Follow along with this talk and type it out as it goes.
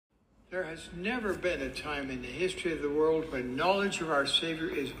There has never been a time in the history of the world when knowledge of our Savior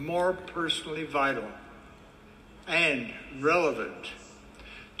is more personally vital and relevant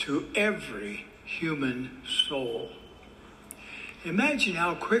to every human soul. Imagine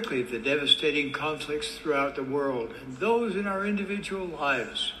how quickly the devastating conflicts throughout the world and those in our individual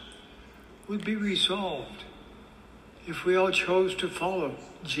lives would be resolved if we all chose to follow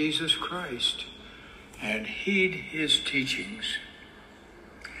Jesus Christ and heed his teachings.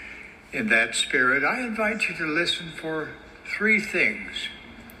 In that spirit, I invite you to listen for 3 things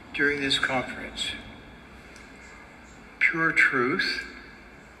during this conference: pure truth,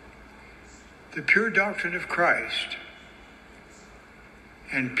 the pure doctrine of Christ,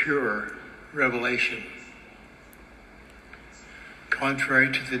 and pure revelation.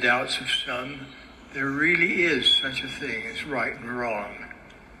 Contrary to the doubts of some, there really is such a thing as right and wrong.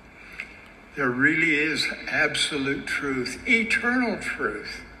 There really is absolute truth, eternal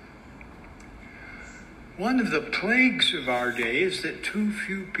truth. One of the plagues of our day is that too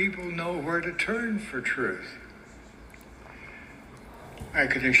few people know where to turn for truth. I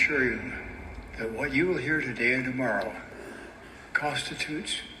can assure you that what you will hear today and tomorrow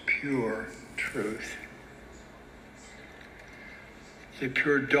constitutes pure truth. The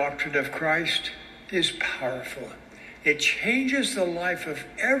pure doctrine of Christ is powerful. It changes the life of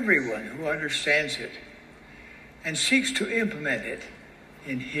everyone who understands it and seeks to implement it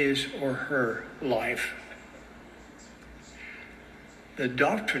in his or her life. The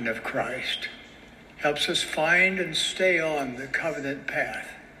doctrine of Christ helps us find and stay on the covenant path.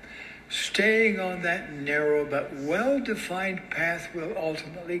 Staying on that narrow but well-defined path will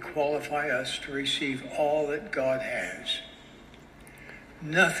ultimately qualify us to receive all that God has.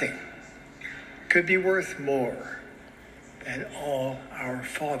 Nothing could be worth more than all our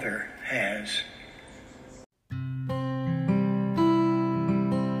Father has.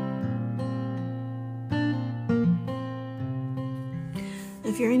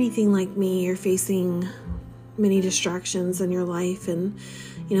 If you're anything like me, you're facing many distractions in your life and,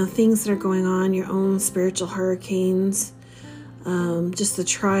 things that are going on, your own spiritual hurricanes, just the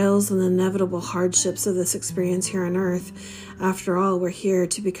trials and the inevitable hardships of this experience here on earth. After all, we're here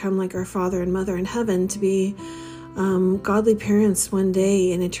to become like our Father and Mother in heaven, to be godly parents one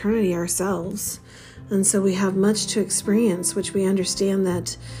day in eternity ourselves. And so we have much to experience, which we understand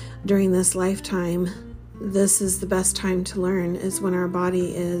that during this lifetime, this is the best time to learn, is when our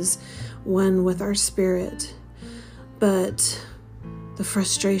body is one with our spirit. But the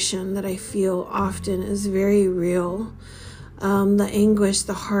frustration that I feel often is very real. The anguish,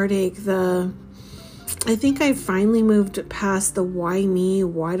 the heartache, I think I finally moved past the why me,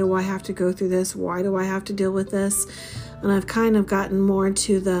 why do I have to go through this, why do I have to deal with this? And I've kind of gotten more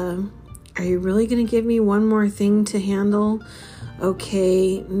to are you really going to give me one more thing to handle?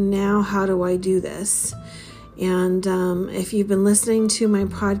 Okay, now how do I do this? And if you've been listening to my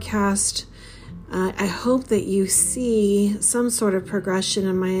podcast, I hope that you see some sort of progression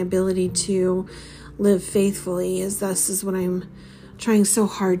in my ability to live faithfully, as this is what I'm trying so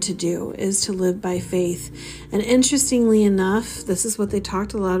hard to do, is to live by faith. And interestingly enough, this is what they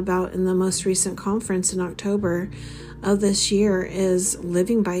talked a lot about in the most recent conference in October of this year, is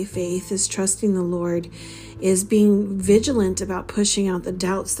living by faith, is trusting the Lord, is being vigilant about pushing out the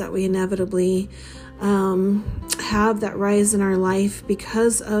doubts that we inevitably have that rise in our life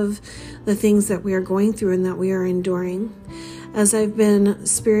because of the things that we are going through and that we are enduring. As I've been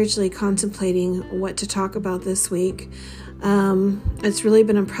spiritually contemplating what to talk about this week, it's really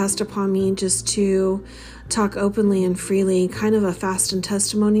been impressed upon me just to talk openly and freely, kind of a fast and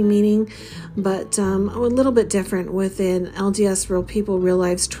testimony meeting, but a little bit different with an LDS Real People, Real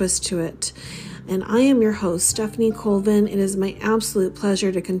Lives twist to it. And I am your host, Stephanie Colvin. It is my absolute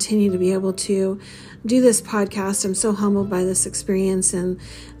pleasure to continue to be able to do this podcast. I'm so humbled by this experience and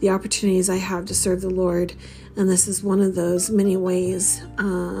the opportunities I have to serve the Lord. And this is one of those many ways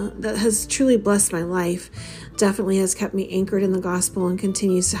that has truly blessed my life. Definitely has kept me anchored in the gospel and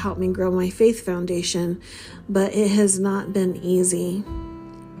continues to help me grow my faith foundation. But it has not been easy.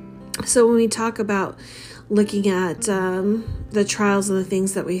 So when we talk about looking at the trials and the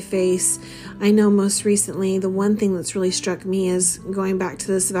things that we face, I know most recently the one thing that's really struck me is going back to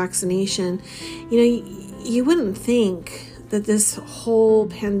this vaccination. You wouldn't think that this whole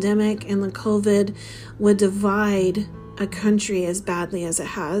pandemic and the COVID would divide a country as badly as it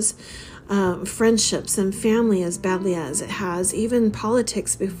has, friendships and family as badly as it has. Even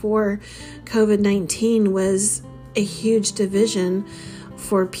politics before COVID-19 was a huge division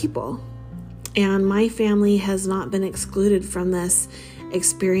for people. And my family has not been excluded from this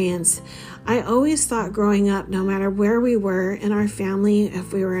experience. I always thought growing up, no matter where we were in our family,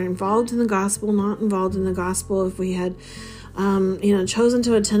 if we were involved in the gospel, not involved in the gospel, if we had, chosen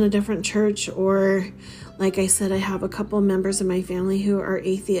to attend a different church, or like I said, I have a couple of members of my family who are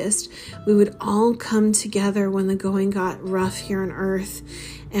atheists, we would all come together when the going got rough here on earth,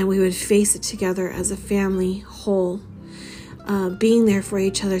 and we would face it together as a family whole. Being there for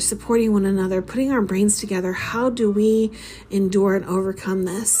each other, supporting one another, putting our brains together. How do we endure and overcome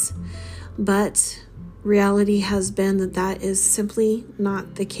this? But reality has been that is simply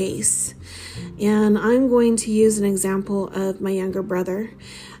not the case. And I'm going to use an example of my younger brother.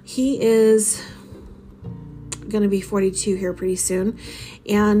 He is going to be 42 here pretty soon.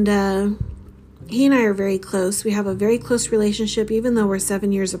 And he and I are very close. We have a very close relationship, even though we're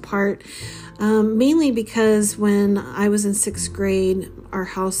 7 years apart. Mainly because when I was in 6th grade, our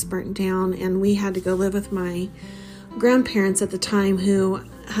house burnt down and we had to go live with my grandparents at the time, who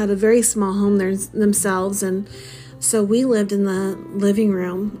had a very small home themselves. And so we lived in the living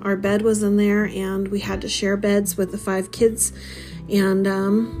room. Our bed was in there, and we had to share beds with the 5 kids. And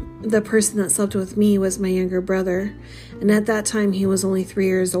the person that slept with me was my younger brother. And at that time, he was only 3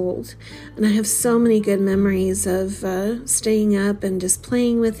 years old. And I have so many good memories of staying up and just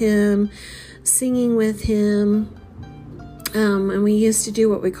playing with him, singing with him. And we used to do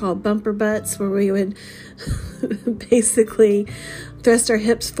what we call bumper butts, where we would basically thrust our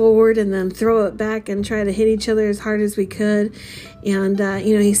hips forward and then throw it back and try to hit each other as hard as we could. And,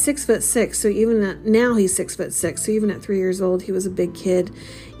 he's 6'6", so now he's 6'6", so even at 3 years old, he was a big kid.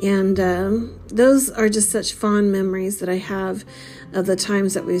 And those are just such fond memories that I have of the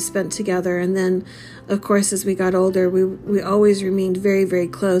times that we've spent together. And then, of course, as we got older, we always remained very, very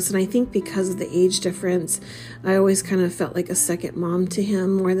close. And I think because of the age difference, I always kind of felt like a second mom to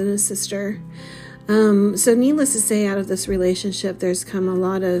him more than a sister. So needless to say, out of this relationship, there's come a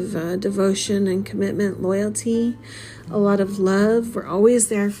lot of devotion and commitment, loyalty, a lot of love. We're always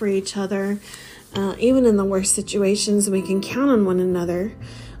there for each other, even in the worst situations. We can count on one another,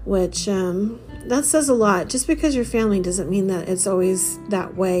 which that says a lot. Just because you're family doesn't mean that it's always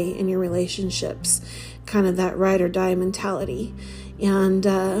that way in your relationships, kind of that ride or die mentality. And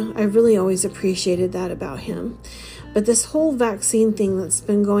I really always appreciated that about him. But this whole vaccine thing that's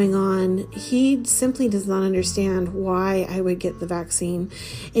been going on, he simply does not understand why I would get the vaccine.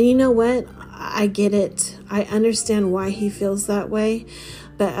 And you know what? I get it. I understand why he feels that way.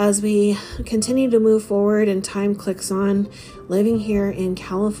 But as we continue to move forward and time clicks on, living here in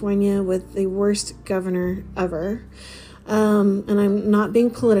California with the worst governor ever, and I'm not being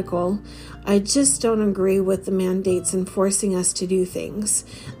political, I just don't agree with the mandates and forcing us to do things.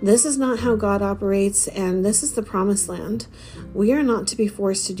 This is not how God operates, and this is the promised land. We are not to be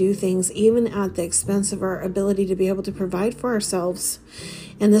forced to do things, even at the expense of our ability to be able to provide for ourselves.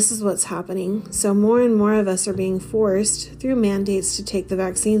 And this is what's happening. So more and more of us are being forced through mandates to take the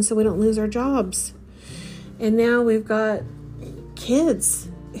vaccine so we don't lose our jobs. And now we've got kids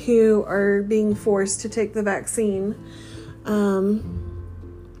who are being forced to take the vaccine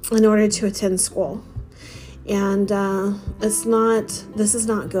in order to attend school. And this is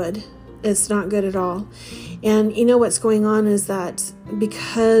not good. It's not good at all. And you know what's going on is that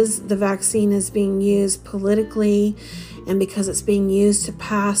because the vaccine is being used politically, and because it's being used to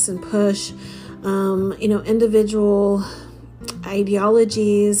pass and push, individual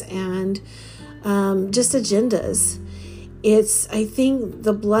ideologies and just agendas, I think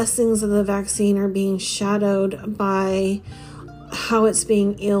the blessings of the vaccine are being shadowed by how it's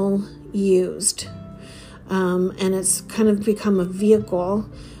being ill used. And it's kind of become a vehicle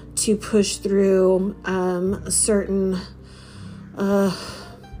to push through certain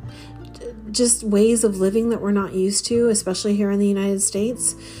just ways of living that we're not used to, especially here in the United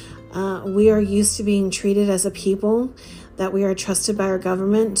States. We are used to being treated as a people, that we are trusted by our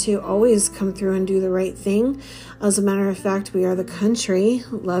government to always come through and do the right thing. As a matter of fact, we are the country,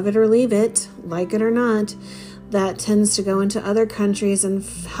 love it or leave it, like it or not, that tends to go into other countries and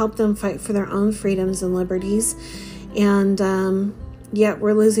help them fight for their own freedoms and liberties. And yet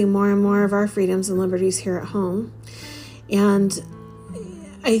we're losing more and more of our freedoms and liberties here at home. And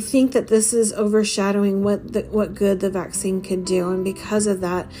I think that this is overshadowing what good the vaccine could do. And because of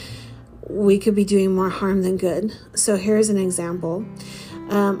that, we could be doing more harm than good. So here's an example.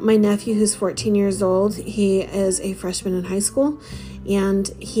 My nephew, who's 14 years old, he is a freshman in high school, and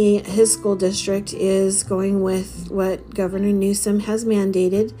his school district is going with what Governor Newsom has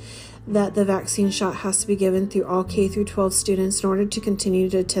mandated, that the vaccine shot has to be given through all K through 12 students in order to continue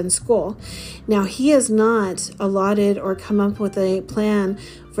to attend school. Now, he has not allotted or come up with a plan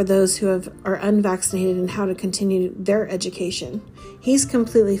for those who are unvaccinated and how to continue their education. He's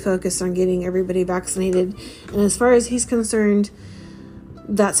completely focused on getting everybody vaccinated, and as far as he's concerned,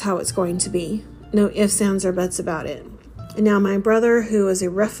 that's how it's going to be. No ifs, ands, or buts about it. And now my brother, who is a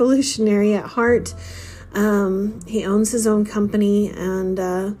revolutionary at heart, he owns his own company,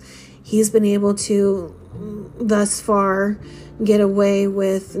 and he's been able to thus far get away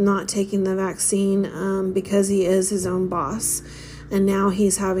with not taking the vaccine because he is his own boss. And now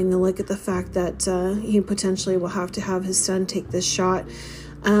he's having to look at the fact that he potentially will have to have his son take this shot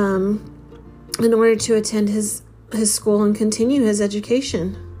in order to attend his school and continue his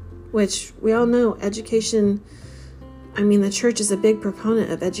education, which we all know education, I mean, the church is a big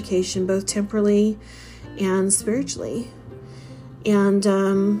proponent of education, both temporally and spiritually. And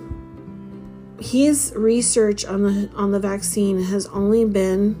his research on the vaccine has only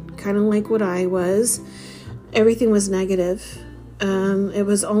been kind of like what I was. Everything was negative. It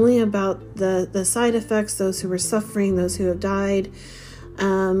was only about the side effects, those who were suffering, those who have died,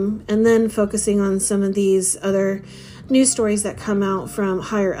 and then focusing on some of these other news stories that come out from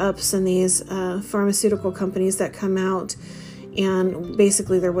higher ups and these pharmaceutical companies that come out, and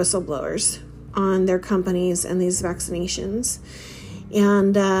basically they're whistleblowers on their companies and these vaccinations.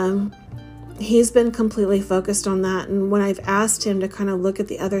 And he's been completely focused on that. And when I've asked him to kind of look at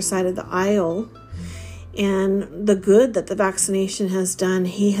the other side of the aisle and the good that the vaccination has done,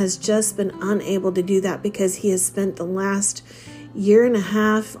 he has just been unable to do that because he has spent the last year and a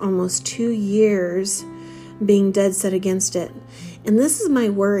half, almost 2 years, being dead set against it. And this is my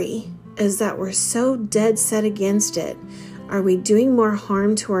worry, is that we're so dead set against it. Are we doing more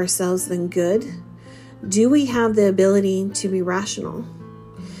harm to ourselves than good? Do we have the ability to be rational?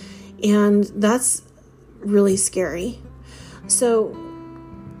 And that's really scary. So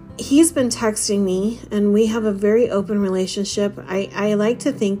he's been texting me, and we have a very open relationship. I like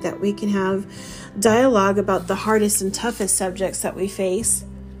to think that we can have dialogue about the hardest and toughest subjects that we face.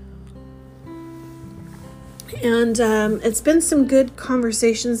 And it's been some good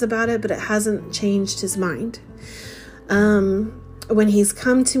conversations about it, but it hasn't changed his mind. When he's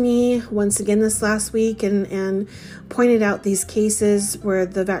come to me once again this last week and pointed out these cases where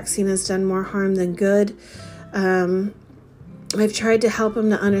the vaccine has done more harm than good, I've tried to help him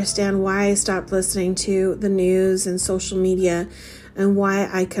to understand why I stopped listening to the news and social media and why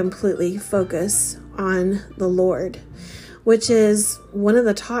I completely focus on the Lord, which is one of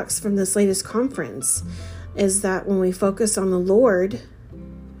the talks from this latest conference, is that when we focus on the Lord,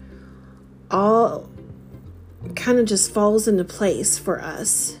 all kind of just falls into place for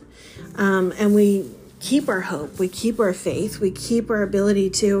us. And we keep our hope, we keep our faith, we keep our ability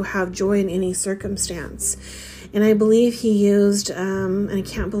to have joy in any circumstance. And I believe he used, and I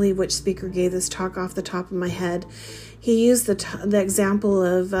can't believe which speaker gave this talk off the top of my head. He used the example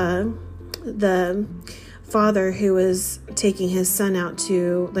of the father who was taking his son out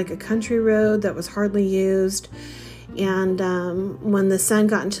to like a country road that was hardly used. And when the son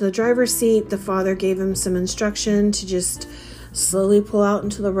got into the driver's seat, the father gave him some instruction to just slowly pull out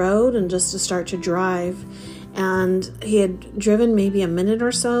into the road and just to start to drive. And he had driven maybe a minute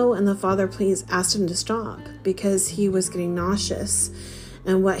or so, and the father asked him to stop because he was getting nauseous.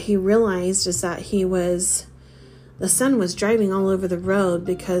 And what he realized is that the son was driving all over the road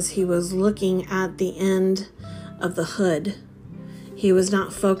because he was looking at the end of the hood. He was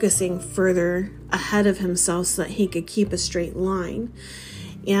not focusing further ahead of himself so that he could keep a straight line.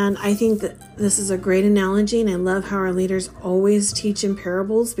 And I think that this is a great analogy, and I love how our leaders always teach in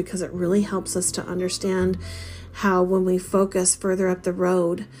parables because it really helps us to understand how when we focus further up the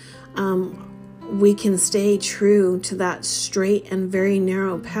road, we can stay true to that straight and very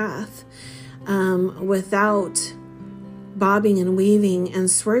narrow path without bobbing and weaving and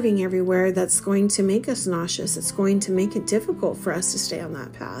swerving everywhere. That's going to make us nauseous. It's going to make it difficult for us to stay on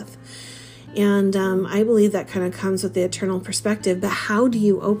that path. And I believe that kind of comes with the eternal perspective. But how do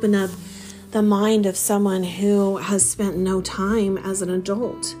you open up the mind of someone who has spent no time as an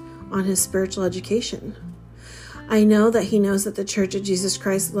adult on his spiritual education? I know that he knows that the Church of Jesus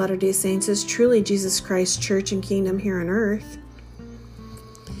Christ of Latter-day Saints is truly Jesus Christ's church and kingdom here on earth.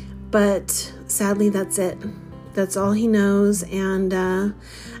 But sadly, that's it. That's all he knows. And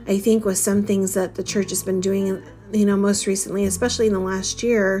I think with some things that the church has been doing, most recently, especially in the last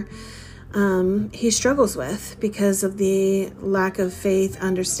year, he struggles with because of the lack of faith,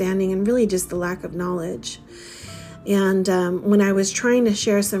 understanding, and really just the lack of knowledge. And when I was trying to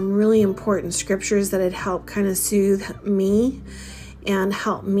share some really important scriptures that had helped kind of soothe me and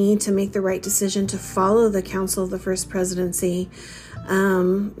help me to make the right decision to follow the counsel of the First Presidency.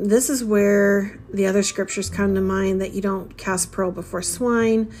 This is where the other scriptures come to mind, that you don't cast pearl before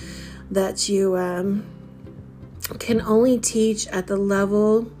swine, that you can only teach at the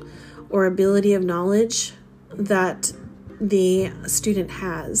level or ability of knowledge that the student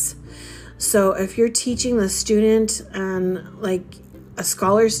has. So if you're teaching the student, like a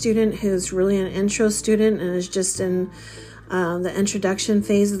scholar student who's really an intro student and is just in the introduction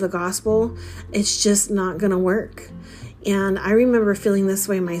phase of the gospel, it's just not going to work. And I remember feeling this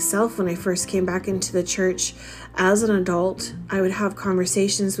way myself when I first came back into the church as an adult. I would have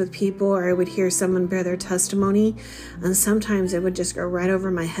conversations with people, or I would hear someone bear their testimony, and sometimes it would just go right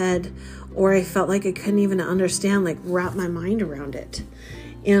over my head, or I felt like I couldn't even understand, like wrap my mind around it.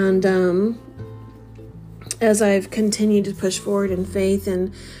 And as I've continued to push forward in faith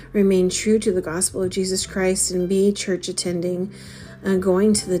and remain true to the gospel of Jesus Christ and be church attending and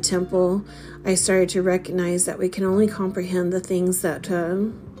going to the temple, I started to recognize that we can only comprehend the things that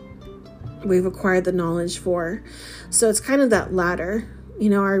we've acquired the knowledge for. So it's kind of that ladder,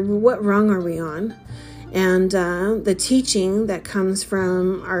 what rung are we on? And the teaching that comes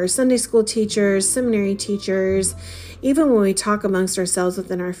from our Sunday school teachers, seminary teachers, even when we talk amongst ourselves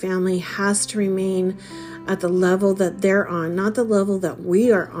within our family, has to remain at the level that they're on, not the level that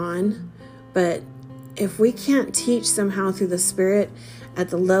we are on. But if we can't teach somehow through the Spirit at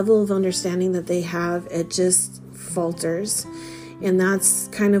the level of understanding that they have, it just falters. And that's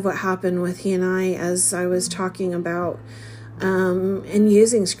kind of what happened with he and I, as I was talking about and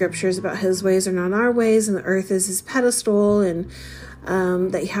using scriptures about his ways are not our ways, and the earth is his pedestal, and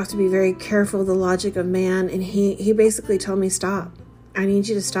that you have to be very careful of the logic of man. And he basically told me, stop. I need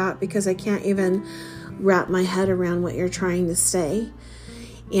you to stop, because I can't even wrap my head around what you're trying to say.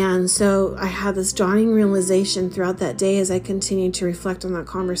 And so I had this dawning realization throughout that day as I continued to reflect on that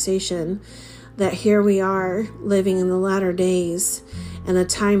conversation, that here we are living in the latter days, and the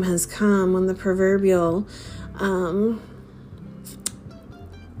time has come when the proverbial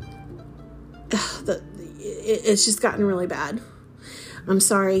it's just gotten really bad. I'm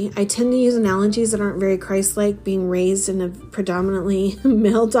sorry. I tend to use analogies that aren't very Christ-like, being raised in a predominantly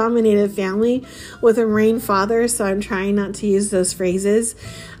male-dominated family with a marine father, so I'm trying not to use those phrases.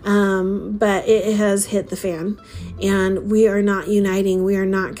 But it has hit the fan, and we are not uniting. We are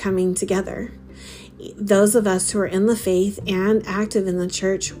not coming together. Those of us who are in the faith and active in the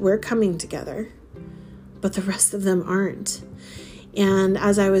church, we're coming together, but the rest of them aren't. And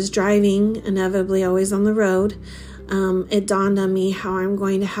as I was driving, inevitably always on the road, it dawned on me how I'm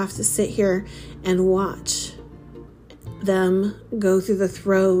going to have to sit here and watch them go through the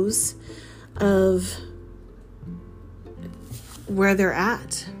throes of where they're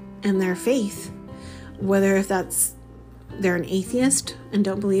at in their faith, whether if they're an atheist and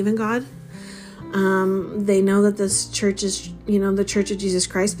don't believe in God. They know that this church is, the Church of Jesus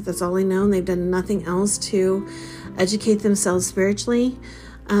Christ, but that's all they know. And they've done nothing else to educate themselves spiritually.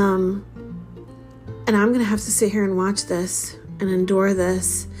 And I'm going to have to sit here and watch this and endure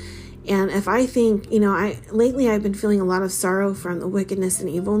this. And if I think, lately I've been feeling a lot of sorrow from the wickedness and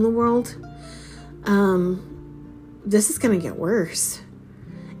evil in the world. This is going to get worse.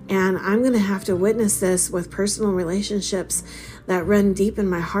 And I'm going to have to witness this with personal relationships that run deep in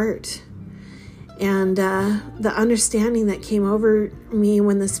my heart. And the understanding that came over me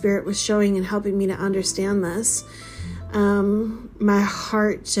when the Spirit was showing and helping me to understand this, my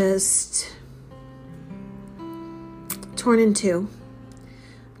heart just torn in two.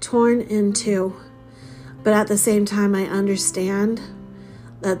 But at the same time, I understand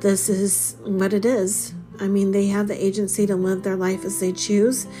that this is what it is. I mean, they have the agency to live their life as they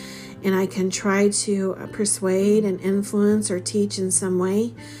choose, and I can try to persuade and influence or teach in some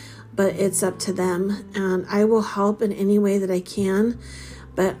way, but it's up to them. And I will help in any way that I can,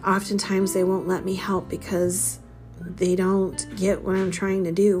 but oftentimes they won't let me help because they don't get what I'm trying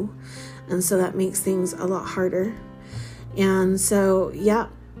to do. And so that makes things a lot harder. And so,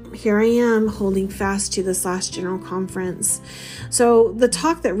 here I am holding fast to this last general conference. So the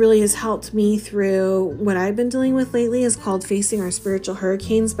talk that really has helped me through what I've been dealing with lately is called Facing Our Spiritual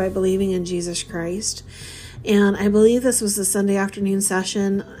Hurricanes by Believing in Jesus Christ. And I believe this was the Sunday afternoon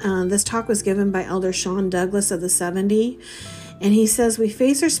session. This talk was given by Elder Sean Douglas of the 70. And he says, we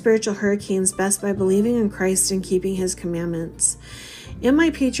face our spiritual hurricanes best by believing in Christ and keeping his commandments. In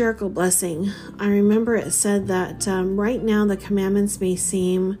my patriarchal blessing, I remember it said that right now the commandments may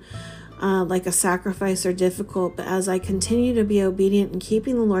seem like a sacrifice or difficult, but as I continue to be obedient in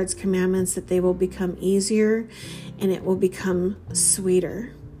keeping the Lord's commandments, that they will become easier and it will become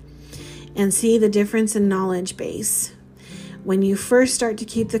sweeter. And see the difference in knowledge base. When you first start to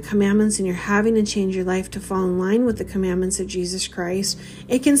keep the commandments and you're having to change your life to fall in line with the commandments of Jesus Christ,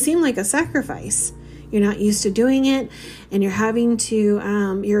 it can seem like a sacrifice. You're not used to doing it, and you're having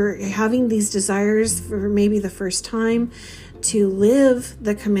these desires for maybe the first time to live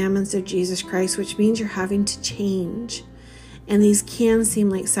the commandments of Jesus Christ, which means you're having to change. And these can seem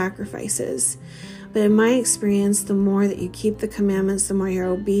like sacrifices. But in my experience, the more that you keep the commandments, the more you're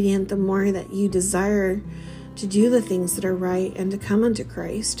obedient, the more that you desire to do the things that are right and to come unto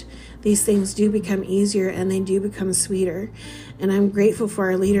Christ, these things do become easier and they do become sweeter. And I'm grateful for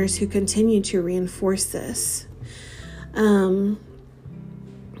our leaders who continue to reinforce this.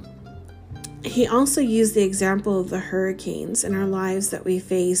 He also used the example of the hurricanes in our lives that we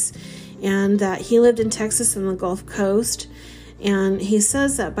face, and that he lived in Texas and the Gulf Coast. And he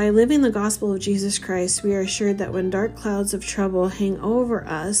says that by living the gospel of Jesus Christ, we are assured that when dark clouds of trouble hang over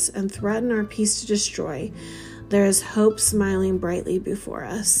us and threaten our peace to destroy, there is hope smiling brightly before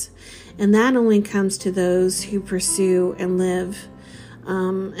us. And that only comes to those who pursue and live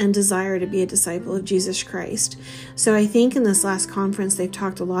and desire to be a disciple of Jesus Christ. So I think in this last conference, they've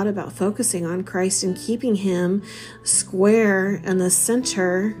talked a lot about focusing on Christ and keeping him square in the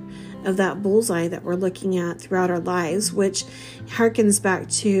center of that bullseye that we're looking at throughout our lives, which harkens back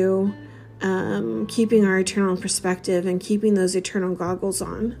to keeping our eternal perspective and keeping those eternal goggles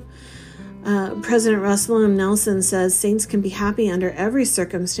on. President Russell M. Nelson says saints can be happy under every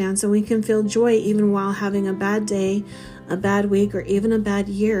circumstance, and we can feel joy even while having a bad day, a bad week, or even a bad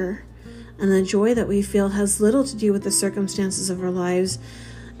year. And the joy that we feel has little to do with the circumstances of our lives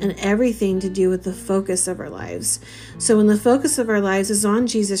and everything to do with the focus of our lives. So when the focus of our lives is on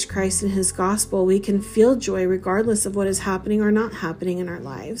Jesus Christ and his gospel, we can feel joy regardless of what is happening or not happening in our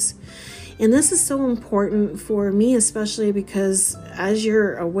lives. And this is so important for me, especially because, as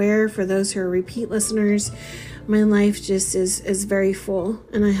you're aware, for those who are repeat listeners, my life just is very full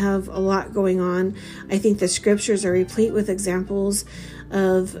and I have a lot going on. I think the scriptures are replete with examples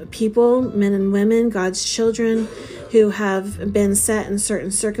of people, men and women, God's children, who have been set in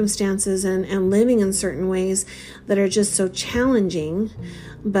certain circumstances and living in certain ways that are just so challenging,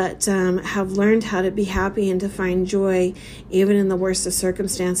 but have learned how to be happy and to find joy even in the worst of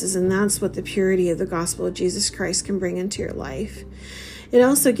circumstances. And that's what the purity of the gospel of Jesus Christ can bring into your life. It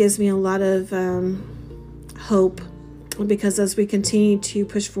also gives me a lot of hope, because as we continue to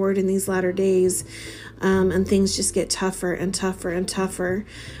push forward in these latter days, and things just get tougher and tougher and tougher,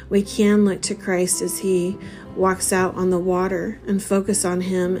 we can look to Christ as he walks out on the water and focus on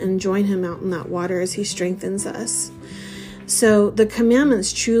him and join him out in that water as he strengthens us. So the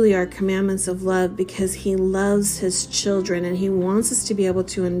commandments truly are commandments of love, because he loves his children and he wants us to be able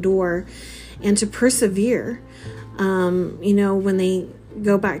to endure and to persevere. When they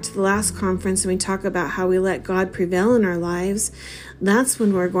go back to the last conference and we talk about how we let God prevail in our lives, that's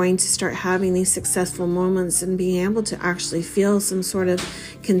when we're going to start having these successful moments and being able to actually feel some sort of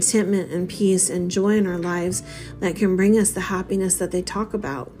contentment and peace and joy in our lives that can bring us the happiness that they talk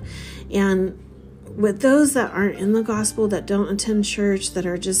about. And with those that aren't in the gospel, that don't attend church, that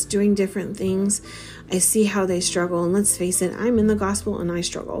are just doing different things, I see how they struggle. And let's face it, I'm in the gospel and I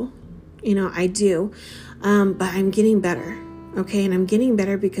struggle. I do. But I'm getting better. Okay, and I'm getting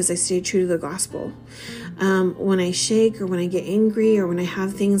better because I stay true to the gospel. When I shake or when I get angry or when I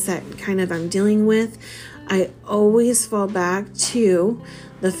have things that kind of I'm dealing with, I always fall back to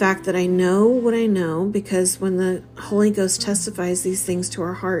the fact that I know what I know, because when the Holy Ghost testifies these things to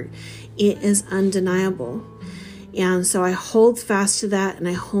our heart, it is undeniable. And so I hold fast to that and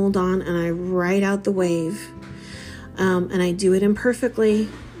I hold on and I ride out the wave. And I do it imperfectly.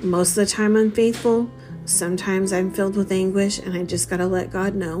 Most of the time I'm faithful. Sometimes I'm filled with anguish and I just got to let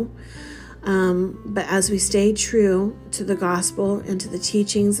God know. But as we stay true to the gospel and to the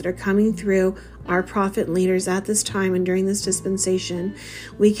teachings that are coming through our prophet and leaders at this time and during this dispensation,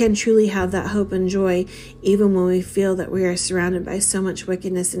 we can truly have that hope and joy even when we feel that we are surrounded by so much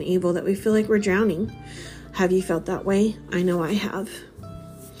wickedness and evil that we feel like we're drowning. Have you felt that way? I know I have.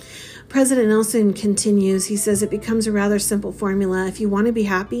 President Nelson continues. He says it becomes a rather simple formula. If you want to be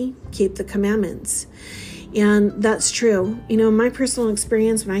happy, keep the commandments. And that's true. My personal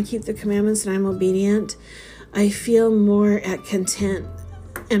experience, when I keep the commandments and I'm obedient, I feel more at content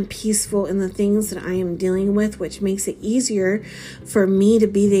and peaceful in the things that I am dealing with, which makes it easier for me to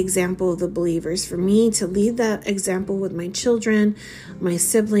be the example of the believers, for me to lead that example with my children, my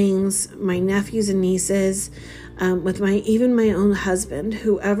siblings, my nephews and nieces, with even my own husband,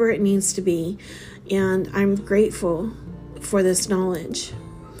 whoever it needs to be. And I'm grateful for this knowledge.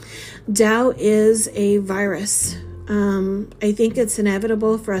 Doubt is a virus. I think it's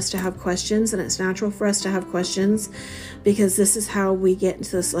inevitable for us to have questions, and it's natural for us to have questions, because this is how we get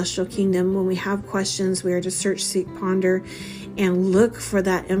into the celestial kingdom. When we have questions, we are to search, seek, ponder, and look for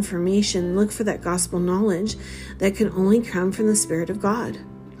that information, look for that gospel knowledge that can only come from the Spirit of God.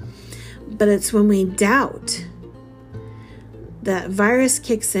 But it's when we doubt that virus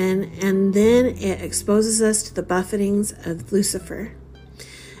kicks in, and then it exposes us to the buffetings of Lucifer.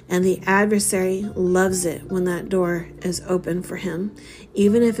 And the adversary loves it when that door is open for him.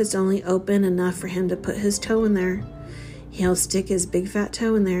 Even if it's only open enough for him to put his toe in there, he'll stick his big fat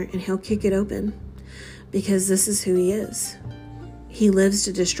toe in there and he'll kick it open. Because this is who he is. He lives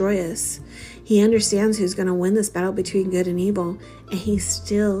to destroy us. He understands who's going to win this battle between good and evil, and he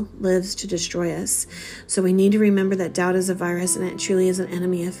still lives to destroy us. So we need to remember that doubt is a virus, and it truly is an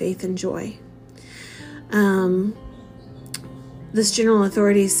enemy of faith and joy. This general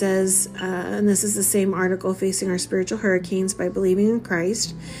authority says, and this is the same article, Facing Our Spiritual Hurricanes by Believing in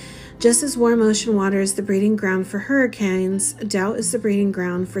Christ, just as warm ocean water is the breeding ground for hurricanes, doubt is the breeding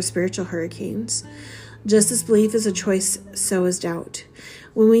ground for spiritual hurricanes. Just as belief is a choice, so is doubt.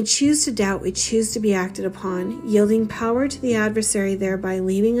 When we choose to doubt, we choose to be acted upon, yielding power to the adversary, thereby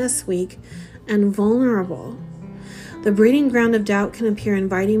leaving us weak and vulnerable. The breeding ground of doubt can appear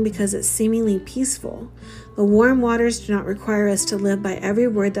inviting because it's seemingly peaceful. The warm waters do not require us to live by every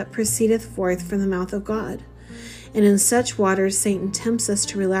word that proceedeth forth from the mouth of God. And in such waters, Satan tempts us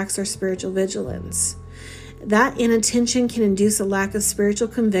to relax our spiritual vigilance. That inattention can induce a lack of spiritual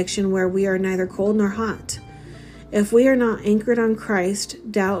conviction where we are neither cold nor hot. If we are not anchored on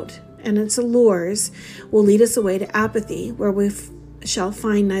Christ, doubt and its allures will lead us away to apathy, where we shall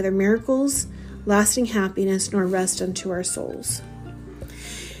find neither miracles, lasting happiness, nor rest unto our souls.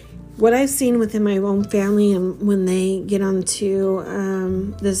 What I've seen within my own family, and when they get onto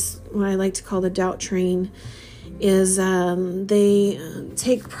this, what I like to call the doubt train, is they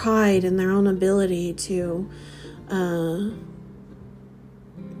take pride in their own ability to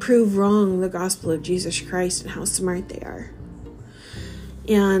prove wrong the gospel of Jesus Christ and how smart they are.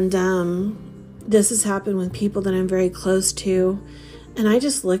 And this has happened with people that I'm very close to, and I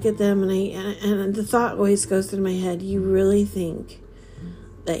just look at them and the thought always goes through my head, you really think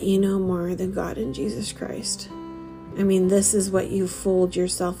that you know more than God and Jesus Christ? I mean, this is what you fooled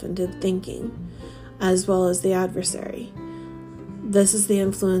yourself into thinking, as well as the adversary. This is the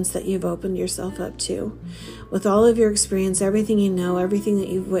influence that you've opened yourself up to. With all of your experience, everything you know, everything that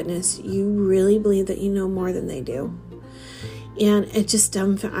you've witnessed, you really believe that you know more than they do. And it just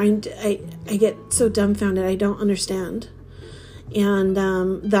I get so dumbfounded. I don't understand. And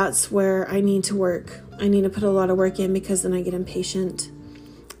that's where I need to work. I need to put a lot of work in, because then I get impatient.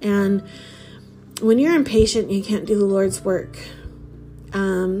 And when you're impatient, you can't do the Lord's work.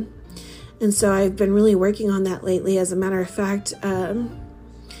 And so I've been really working on that lately. As a matter of fact,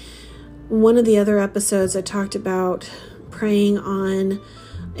 one of the other episodes I talked about praying on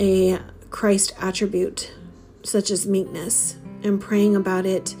a Christ attribute, such as meekness, and praying about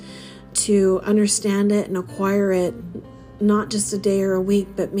it to understand it and acquire it, not just a day or a week,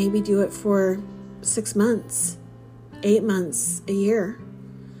 but maybe do it for 6 months, 8 months, a year.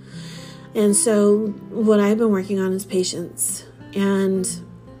 And so what I've been working on is patience. And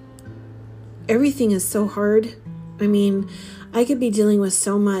everything is so hard. I mean, I could be dealing with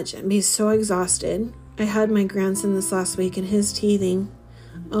so much and be so exhausted. I had my grandson this last week, and his teething,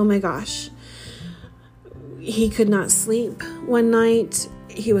 oh my gosh. He could not sleep one night.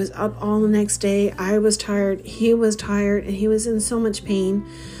 He was up all the next day. I was tired. He was tired, and he was in so much pain.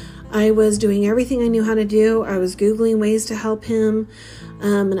 I was doing everything I knew how to do. I was Googling ways to help him.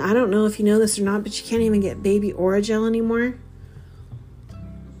 And I don't know if you know this or not, but you can't even get baby Orajel anymore.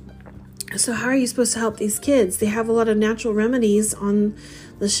 So how are you supposed to help these kids? They have a lot of natural remedies on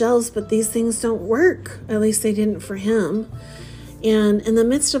the shelves, but these things don't work. At least they didn't for him. And in the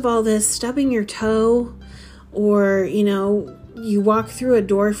midst of all this, stubbing your toe, or, you walk through a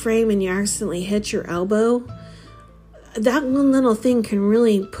door frame and you accidentally hit your elbow, that one little thing can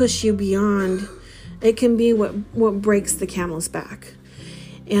really push you beyond. It can be what breaks the camel's back.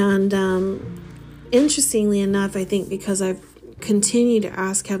 And interestingly enough, I think because I've continued to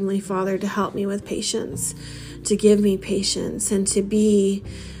ask Heavenly Father to help me with patience, to give me patience, and to be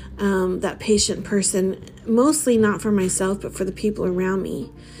that patient person, mostly not for myself, but for the people around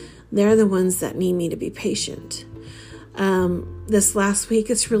me. They're the ones that need me to be patient. This last week,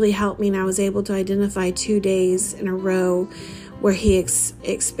 it's really helped me, and I was able to identify 2 days in a row where He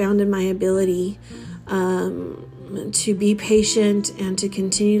expounded my ability to be patient and to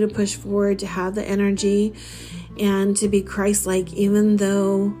continue to push forward, to have the energy and to be Christ-like, even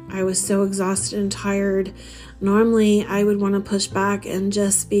though I was so exhausted and tired. Normally, I would want to push back and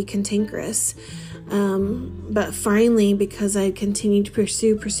just be cantankerous. But finally, because I continued to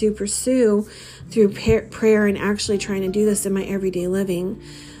pursue through prayer and actually trying to do this in my everyday living,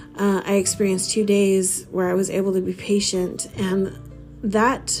 I experienced 2 days where I was able to be patient. And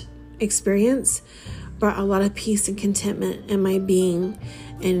that experience brought a lot of peace and contentment in my being.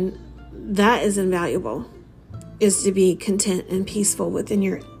 And that is invaluable, is to be content and peaceful within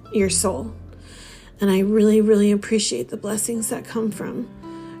your soul. And I really, really appreciate the blessings that come from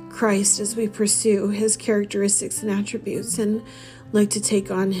Christ as we pursue his characteristics and attributes and look to take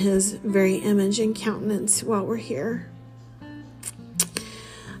on his very image and countenance while we're here.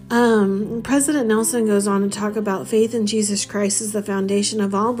 President Nelson goes on to talk about faith in Jesus Christ as the foundation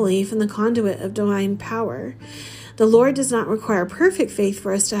of all belief and the conduit of divine power. The Lord does not require perfect faith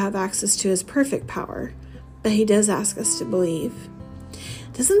for us to have access to his perfect power, but he does ask us to believe.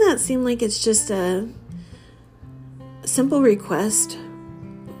 Doesn't that seem like it's just a simple request?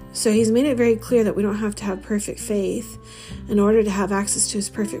 So he's made it very clear that we don't have to have perfect faith in order to have access to his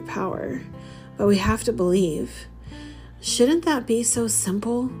perfect power, but we have to believe. Shouldn't that be so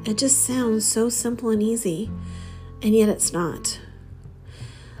simple? It just sounds so simple and easy, and yet it's not.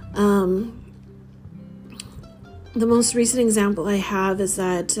 The most recent example I have is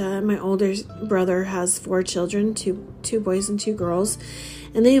that my older brother has 4 children, two boys and 2 girls,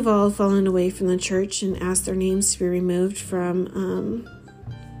 and they've all fallen away from the church and asked their names to be removed from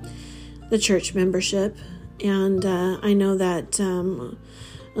the church membership. And I know that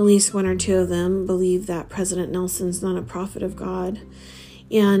at least 1 or 2 of them believe that President Nelson's not a prophet of God.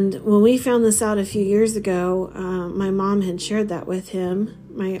 And when we found this out a few years ago, my mom had shared that with him,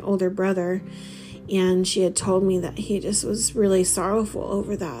 my older brother, and she had told me that he just was really sorrowful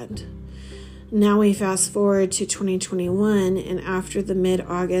over that. Now we fast forward to 2021, and after the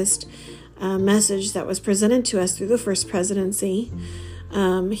mid-August message that was presented to us through the first presidency,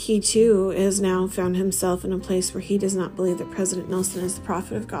 he too has now found himself in a place where he does not believe that President Nelson is the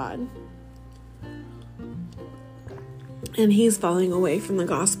prophet of God. And he's falling away from the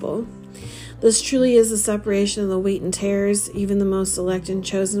gospel. This truly is the separation of the wheat and tares. Even the most elect and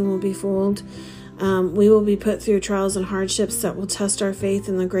chosen will be fooled. We will be put through trials and hardships that will test our faith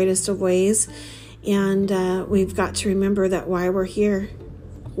in the greatest of ways. And we've got to remember that why we're here.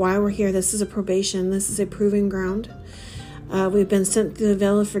 This is a probation. This is a proving ground. We've been sent through the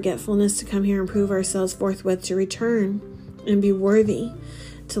veil of forgetfulness to come here and prove ourselves forthwith to return and be worthy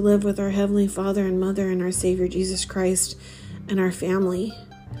to live with our Heavenly Father and Mother and our Savior Jesus Christ and our family.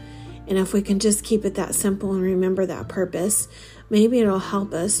 And if we can just keep it that simple and remember that purpose, maybe it'll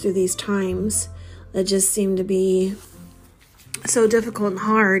help us through these times that just seem to be so difficult and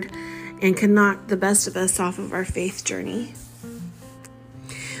hard and can knock the best of us off of our faith journey.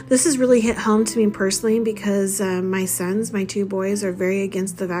 This has really hit home to me personally because my sons, my 2 boys, are very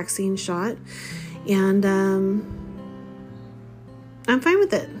against the vaccine shot. And I'm fine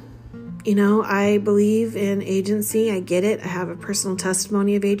with it. You know, I believe in agency. I get it. I have a personal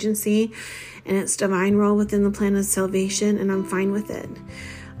testimony of agency and its divine role within the plan of salvation, and I'm fine with it.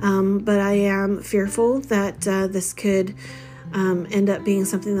 But I am fearful that this could end up being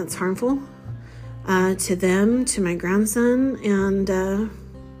something that's harmful to them, to my grandson, and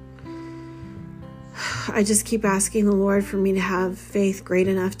I just keep asking the Lord for me to have faith great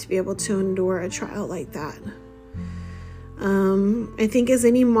enough to be able to endure a trial like that. I think as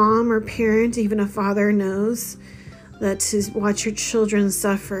any mom or parent, even a father, knows that to watch your children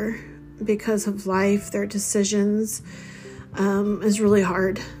suffer because of life, their decisions, is really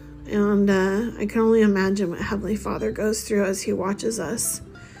hard. And I can only imagine what Heavenly Father goes through as he watches us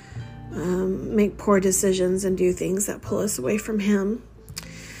make poor decisions and do things that pull us away from him.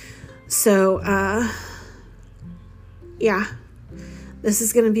 So, this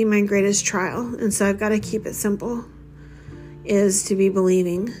is going to be my greatest trial. And so I've got to keep it simple, is to be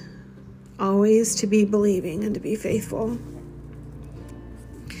believing, always to be believing and to be faithful.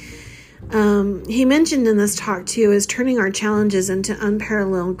 He mentioned in this talk too, is turning our challenges into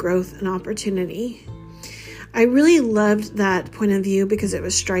unparalleled growth and opportunity. I really loved that point of view because it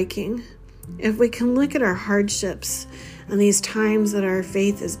was striking. If we can look at our hardships and these times that our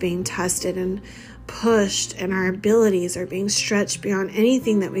faith is being tested and pushed and our abilities are being stretched beyond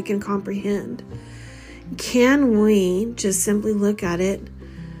anything that we can comprehend, can we just simply look at it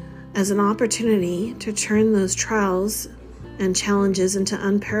as an opportunity to turn those trials and challenges into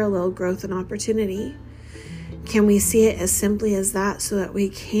unparalleled growth and opportunity? Can we see it as simply as that so that we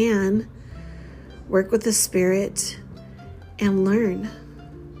can work with the Spirit and learn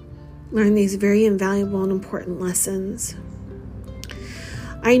these very invaluable and important lessons?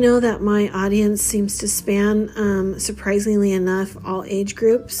 I know that my audience seems to span, surprisingly enough, all age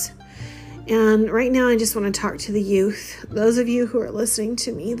groups. And right now I just want to talk to the youth. Those of you who are listening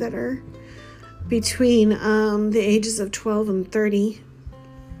to me that are between the ages of 12 and 30.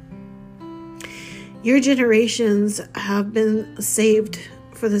 Your generations have been saved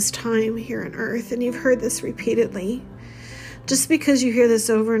for this time here on earth, and you've heard this repeatedly. Just because you hear this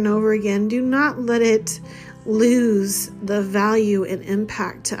over and over again, do not let it lose the value and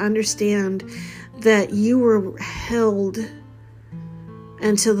impact to understand that you were held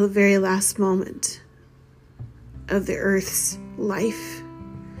until the very last moment of the earth's life,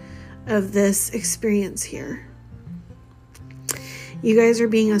 of this experience here. You guys are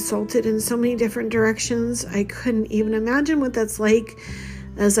being assaulted in so many different directions. I couldn't even imagine what that's like,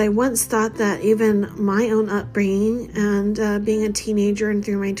 as I once thought that even my own upbringing and being a teenager and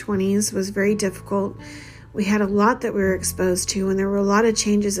through my 20s was very difficult. We had a lot that we were exposed to, and there were a lot of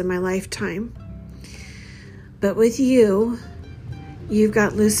changes in my lifetime. But with you, you've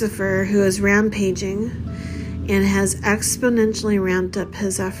got Lucifer, who is rampaging and has exponentially ramped up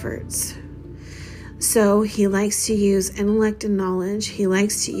his efforts. So he likes to use intellect and knowledge. He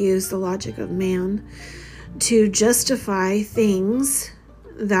likes to use the logic of man to justify things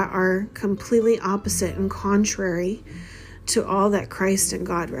that are completely opposite and contrary to all that Christ and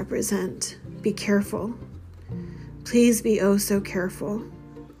God represent. Be careful. Please be oh so careful.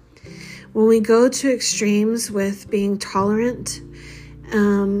 When we go to extremes with being tolerant,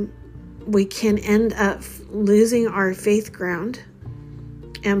 we can end up losing our faith ground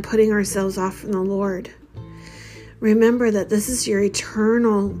and putting ourselves off from the Lord. Remember that this is your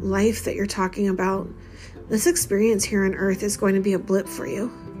eternal life that you're talking about. This experience here on earth is going to be a blip for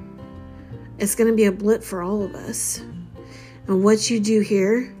you. It's going to be a blip for all of us. And what you do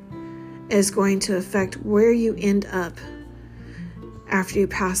here is going to affect where you end up after you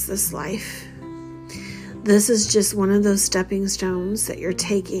pass this life. This is just one of those stepping stones that you're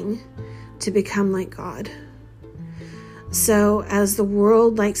taking to become like God. So as the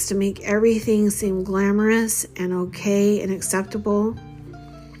world likes to make everything seem glamorous and okay and acceptable,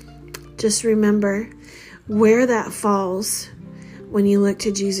 just remember where that falls when you look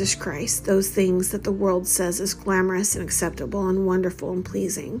to Jesus Christ, those things that the world says is glamorous and acceptable and wonderful and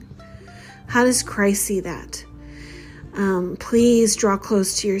pleasing. How does Christ see that? Please draw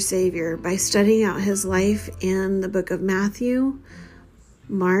close to your Savior by studying out his life in the book of Matthew,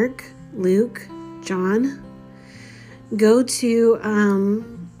 Mark, Luke, John. Go to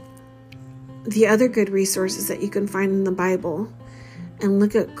the other good resources that you can find in the Bible and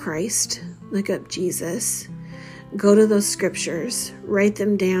look up Christ, look up Jesus. Go to those scriptures, write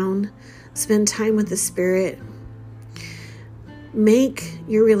them down, spend time with the Spirit. Make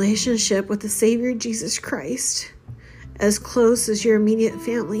your relationship with the Savior Jesus Christ as close as your immediate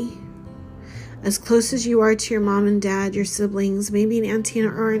family, as close as you are to your mom and dad, your siblings, maybe an auntie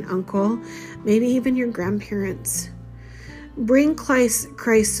or an uncle, maybe even your grandparents. Bring Christ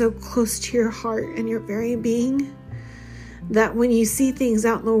so close to your heart and your very being that when you see things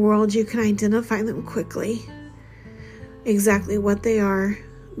out in the world, you can identify them quickly. Exactly what they are,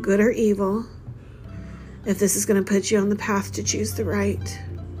 good or evil, if this is going to put you on the path to choose the right.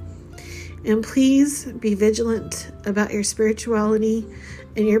 And please be vigilant about your spirituality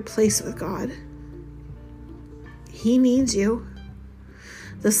and your place with God. He needs you.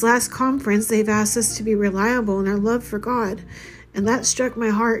 This last conference, they've asked us to be reliable in our love for God. And that struck my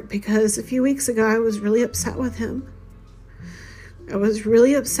heart because a few weeks ago, I was really upset with him. I was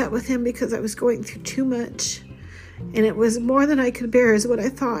really upset with him because I was going through too much. And it was more than I could bear is what I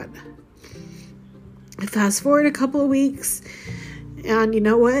thought. Fast forward a couple of weeks, and you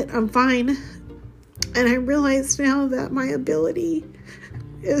know what? I'm fine. And I realize now that my ability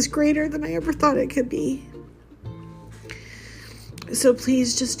is greater than I ever thought it could be. So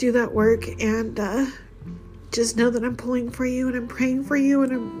please just do that work and just know that I'm pulling for you and I'm praying for you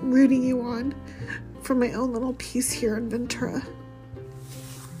and I'm rooting you on for my own little piece here in Ventura.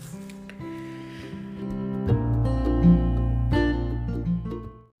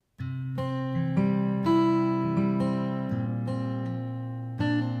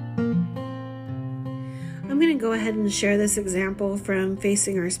 I'm going to go ahead and share this example from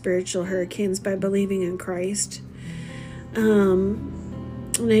Facing Our Spiritual Hurricanes by Believing in Christ. And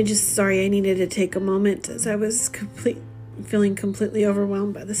I needed to take a moment as I was feeling completely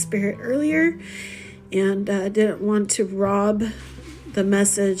overwhelmed by the Spirit earlier, and didn't want to rob the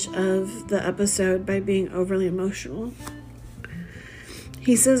message of the episode by being overly emotional.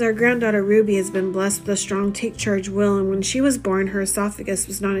 He says, our granddaughter Ruby has been blessed with a strong take-charge will, and when she was born, her esophagus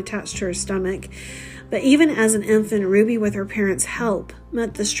was not attached to her stomach. But even as an infant, Ruby, with her parents' help,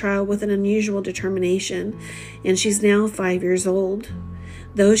 met this trial with an unusual determination, and she's now 5 years old.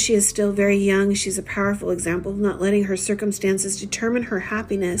 Though she is still very young, she's a powerful example of not letting her circumstances determine her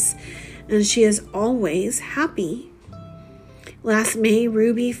happiness, and she is always happy. Last May,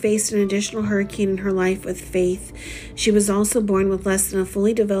 Ruby faced an additional hurricane in her life with faith. She was also born with less than a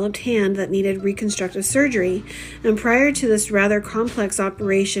fully developed hand that needed reconstructive surgery, and prior to this rather complex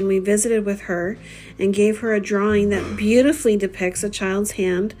operation, we visited with her and gave her a drawing that beautifully depicts a child's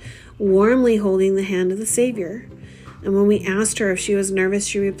hand warmly holding the hand of the Savior. And when we asked her if she was nervous,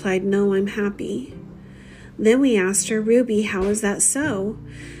 she replied, "No, I'm happy." Then we asked her, "Ruby, how is that so?"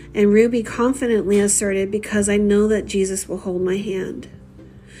 And Ruby confidently asserted, "Because I know that Jesus will hold my hand."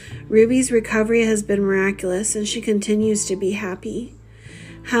 Ruby's recovery has been miraculous, and she continues to be happy.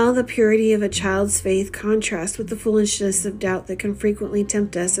 How the purity of a child's faith contrasts with the foolishness of doubt that can frequently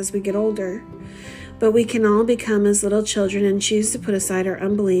tempt us as we get older. But we can all become as little children and choose to put aside our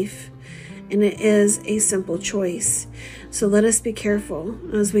unbelief, and it is a simple choice. So let us be careful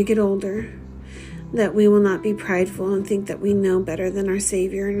as we get older, that we will not be prideful and think that we know better than our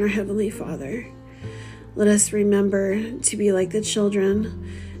Savior and our Heavenly Father. Let us remember to be like the children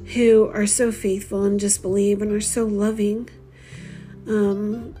who are so faithful and just believe and are so loving.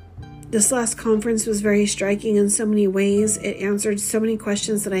 This last conference was very striking in so many ways. It answered so many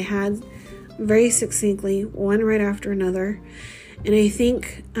questions that I had very succinctly, one right after another. And I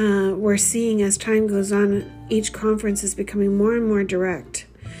think we're seeing as time goes on, each conference is becoming more and more direct.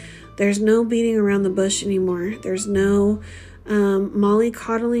 There's no beating around the bush anymore. There's no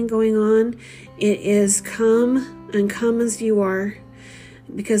mollycoddling going on. It is come and come as you are,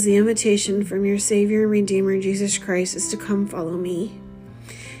 because the invitation from your Savior and Redeemer, Jesus Christ, is to come follow me.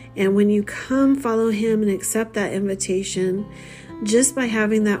 And when you come follow him and accept that invitation, just by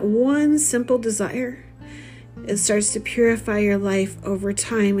having that one simple desire, it starts to purify your life over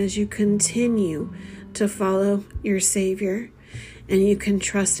time as you continue to follow your Savior. And you can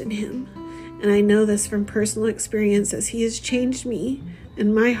trust in him. And I know this from personal experience, as he has changed me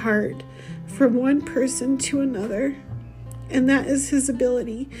and my heart from one person to another. And that is his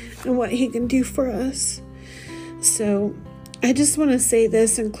ability and what he can do for us. So I just want to say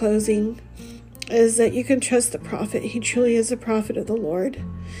this in closing, is that you can trust the prophet. He truly is a prophet of the Lord.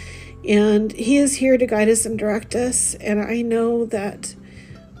 And he is here to guide us and direct us. And I know that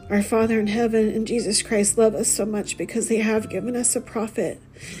our Father in heaven and Jesus Christ love us so much because they have given us a prophet.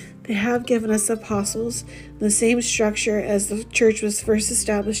 They have given us apostles, the same structure as the church was first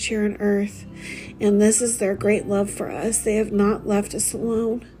established here on earth. And this is their great love for us. They have not left us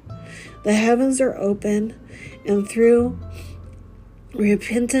alone. The heavens are open, and through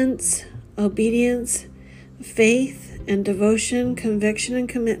repentance, obedience, faith, and devotion, conviction, and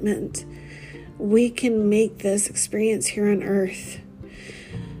commitment, we can make this experience here on earth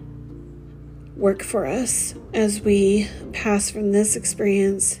work for us as we pass from this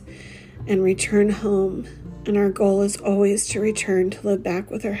experience and return home. And our goal is always to return to live back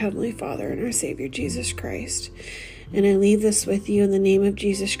with our Heavenly Father and our Savior, Jesus Christ. And I leave this with you in the name of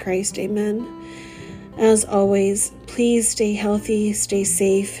Jesus Christ. Amen. As always, please stay healthy, stay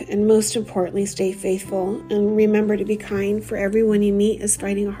safe, and most importantly, stay faithful. And remember to be kind, for everyone you meet is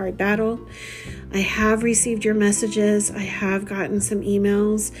fighting a hard battle. I have received your messages. I have gotten some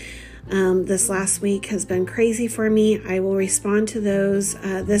emails. This last week has been crazy for me. I will respond to those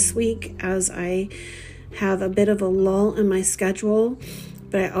this week as I have a bit of a lull in my schedule,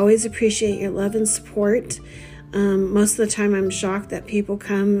 but I always appreciate your love and support. Most of the time I'm shocked that people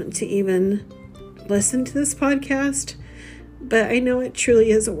come to even listen to this podcast, but I know it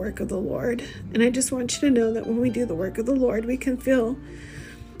truly is a work of the Lord. And I just want you to know that when we do the work of the Lord, we can feel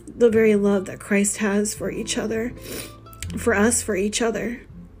the very love that Christ has for each other, for us, for each other.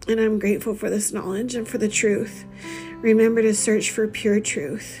 And I'm grateful for this knowledge and for the truth. Remember to search for pure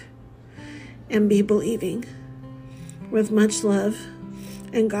truth and be believing. With much love,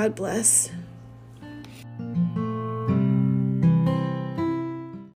 and God bless.